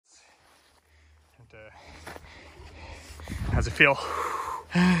how's it feel?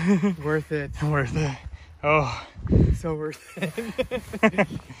 Worth it. Worth it. Oh, so worth it.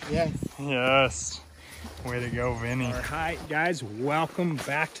 Yes. Yes. Way to go, Vinny. All right, guys, welcome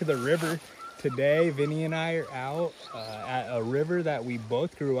back to the river. Today, Vinny and I are out at a river that we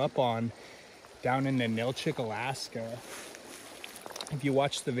both grew up on down in Ninilchik, Alaska. If you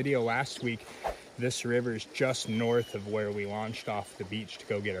watched the video last week, this river is just north of where we launched off the beach to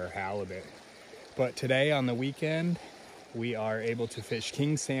go get our halibut. But today on the weekend, we are able to fish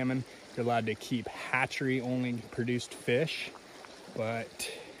king salmon. You're allowed to keep hatchery-only produced fish, but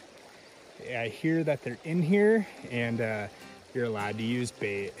I hear that they're in here and you're allowed to use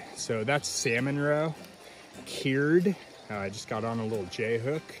bait. So that's salmon roe, cured. I just got on a little J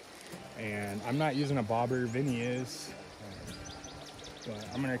hook, and I'm not using a bobber, Vinny is. But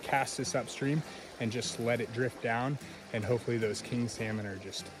I'm gonna cast this upstream and just let it drift down, and hopefully those king salmon are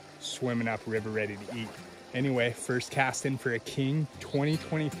just swimming up river ready to eat. Anyway, first cast in for a king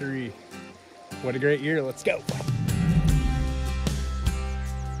 2023. What a great year, let's go.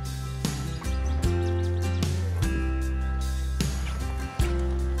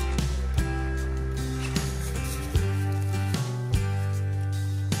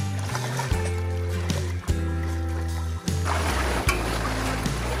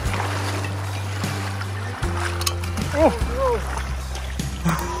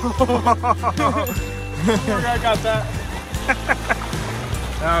 I got that.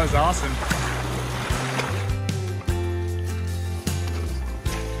 That was awesome.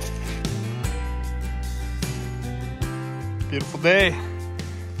 Beautiful day.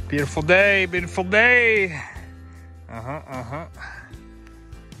 Beautiful day. Beautiful day.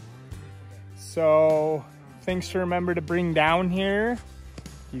 So, things to remember to bring down here.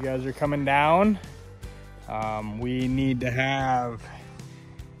 You guys are coming down. We need to have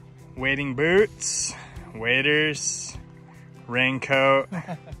wading boots, waders, raincoat,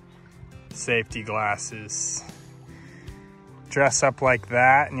 safety glasses. Dress up like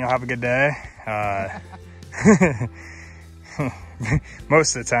that and you'll have a good day.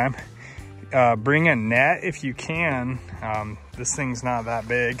 Most of the time. Bring a net if you can. This thing's not that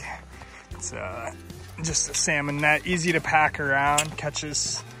big. It's just a salmon net, easy to pack around,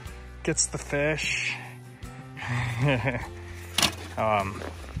 gets the fish.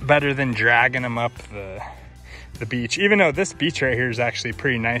 Better than dragging them up the beach, even though this beach right here is actually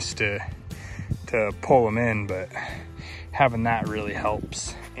pretty nice to pull them in, but having that really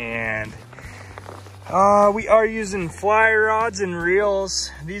helps. And we are using fly rods and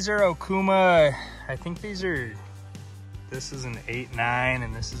reels. These are Okuma. I think this is an 8-9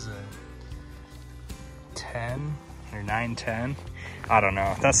 and this is a 10 or 9-10. I don't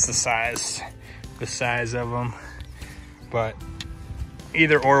know, that's the size of them, but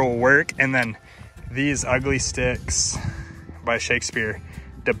either or will work. And then these ugly sticks by Shakespeare,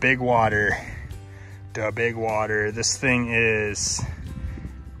 the big water. This thing is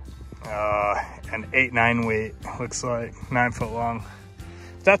an 8-9 weight, looks like 9 foot long.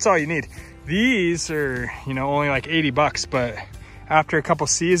 That's all you need. These are, only like 80 bucks, but after a couple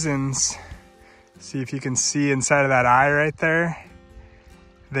seasons, see if you can see inside of that eye right there,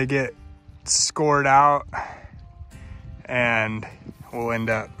 they get scored out and will end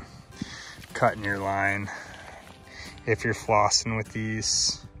up cutting your line if you're flossing with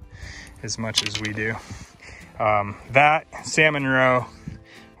these as much as we do. That salmon roe,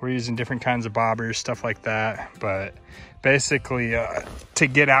 we're using different kinds of bobbers, stuff like that, but basically to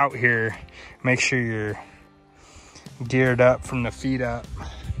get out here, make sure you're geared up from the feet up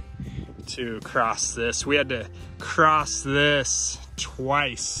to cross this. We had to cross this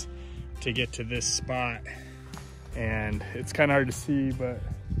twice to get to this spot, and it's kind of hard to see, but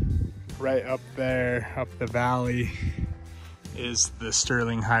right up there, up the valley, is the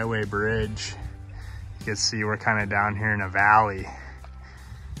Sterling Highway Bridge. You can see we're kind of down here in a valley.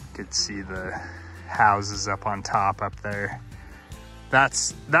 You can see the houses up on top up there.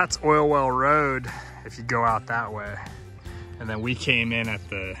 That's Oil Well Road if you go out that way. And then we came in at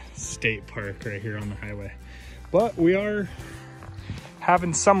the state park right here on the highway. But we are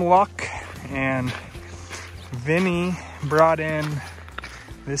having some luck, and Vinny brought in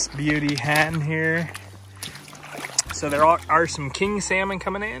this beauty hen here. So there are some king salmon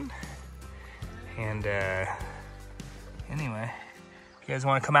coming in. And anyway, if you guys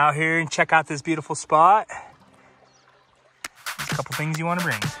want to come out here and check out this beautiful spot, there's a couple things you want to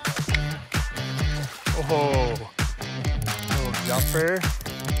bring. Oh, little jumper.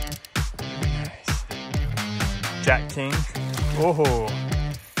 Nice. Jack King. Oh,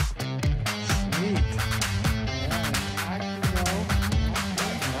 sweet.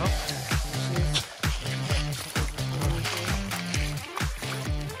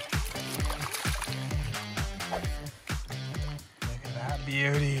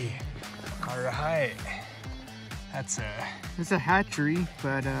 beauty. All right. It's a hatchery,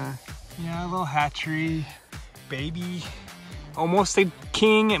 but yeah, a little hatchery, baby. Almost a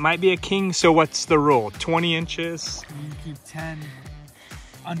king. It might be a king. So what's the rule? 20 inches? you can keep 10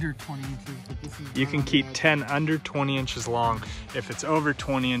 under 20 inches, but this is You can keep 10 under 20 inches long. If it's over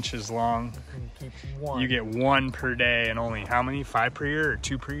 20 inches long, you keep 1. you get 1 per day, and only how many? 5 per year or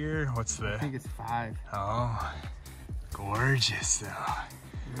 2 per year? What's I the? think it's 5. Oh, gorgeous though.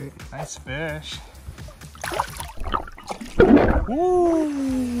 Right. Nice fish.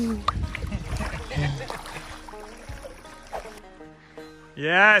 Woo!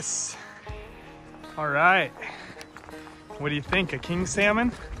 Yes. All right. What do you think? A king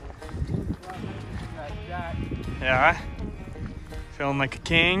salmon? Yeah. Feeling like a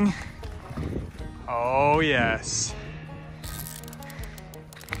king? Oh, yes.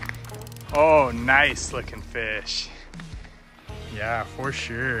 Oh, nice looking fish. Yeah, for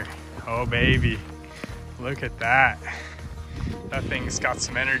sure. Oh, baby. Look at that. That thing's got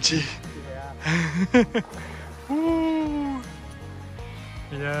some energy. Yeah. Woo.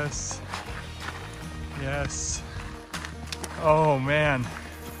 Yes. Yes. Oh man,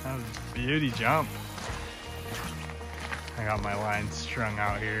 that was a beauty jump. I got my line strung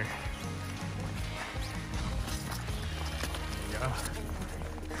out here. There you go.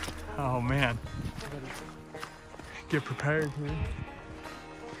 Oh man. Get prepared here.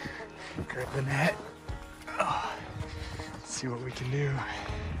 Grab the net. Oh. Let's see what we can do.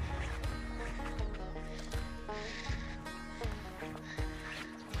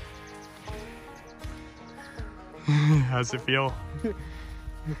 How's it feel?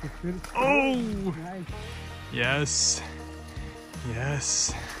 Oh! Nice. Yes.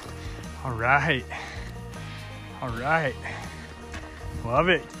 Yes. All right. All right. Love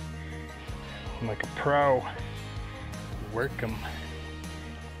it. I'm like a pro. Work them.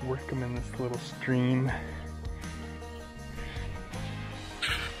 Work them in this little stream.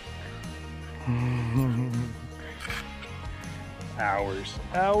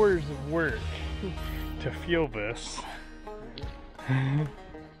 Hours of work to feel this. And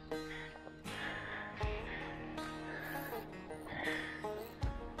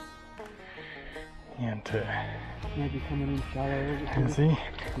Might be coming in shallow. is he?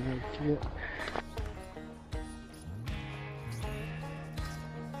 Yeah.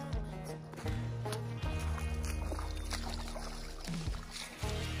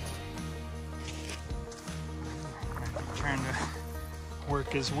 Trying to work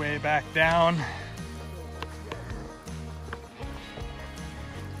his way back down.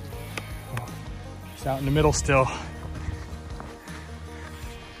 He's out in the middle still.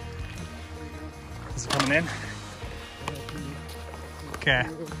 Is he coming in? Okay.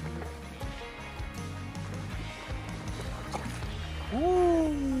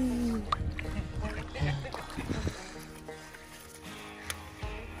 Woo.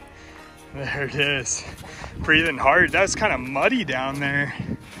 There it is. Breathing hard. That's kind of muddy down there.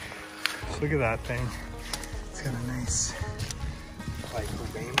 Look at that thing. It's got a nice like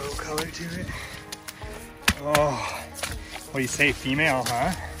rainbow color to it. Oh, what do you say, female,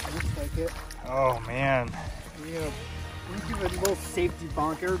 huh? Looks like it. Oh man. Yeah. We give it a little safety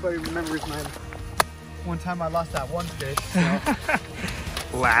bonk. Everybody remembers my one time I lost that one fish.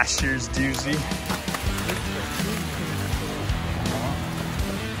 So. Last year's doozy.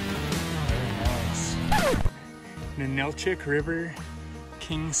 Very nice. Ninilchik River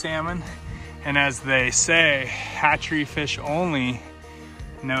king salmon. And as they say, hatchery fish only.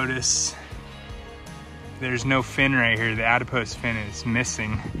 Notice there's no fin right here. The adipose fin is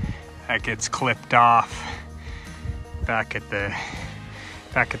missing. That gets clipped off back at the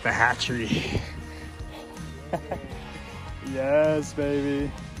hatchery. Yes,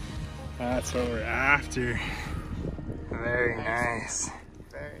 baby. That's what we're after. Very nice.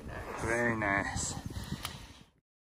 Very nice. Very nice.